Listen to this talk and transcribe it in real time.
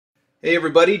Hey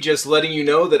everybody, just letting you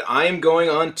know that I am going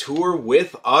on tour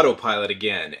with Autopilot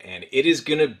again, and it is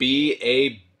going to be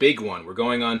a big one. We're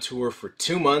going on tour for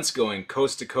 2 months, going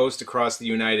coast to coast across the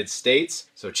United States,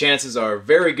 so chances are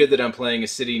very good that I'm playing a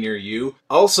city near you.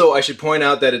 Also, I should point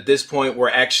out that at this point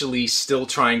we're actually still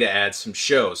trying to add some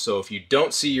shows, so if you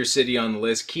don't see your city on the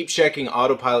list, keep checking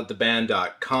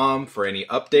autopilottheband.com for any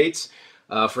updates.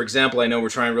 For example, I know we're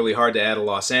trying really hard to add a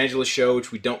Los Angeles show,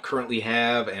 which we don't currently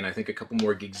have, and I think a couple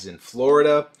more gigs in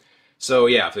Florida. So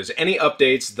yeah, if there's any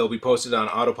updates, they'll be posted on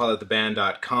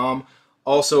autopilottheband.com.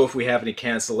 Also, if we have any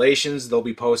cancellations, they'll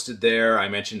be posted there. I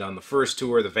mentioned on the first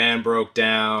tour the van broke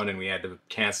down and we had to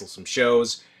cancel some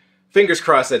shows. Fingers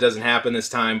crossed that doesn't happen this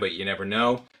time, but you never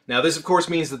know. Now this of course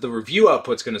means that the review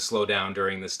output's going to slow down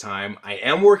during this time. I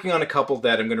am working on a couple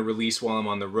that I'm going to release while I'm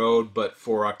on the road, but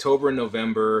for October and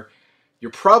November, you're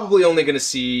probably only going to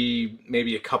see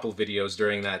maybe a couple videos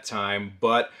during that time,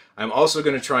 but I'm also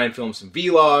going to try and film some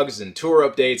vlogs and tour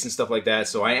updates and stuff like that,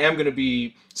 so I am going to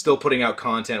be still putting out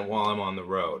content while I'm on the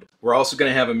road. We're also going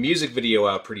to have a music video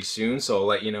out pretty soon, so I'll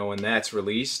let you know when that's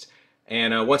released.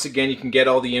 And once again, you can get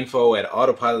all the info at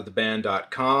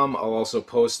autopilottheband.com. I'll also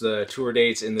post the tour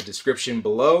dates in the description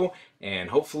below,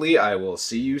 and hopefully I will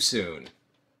see you soon.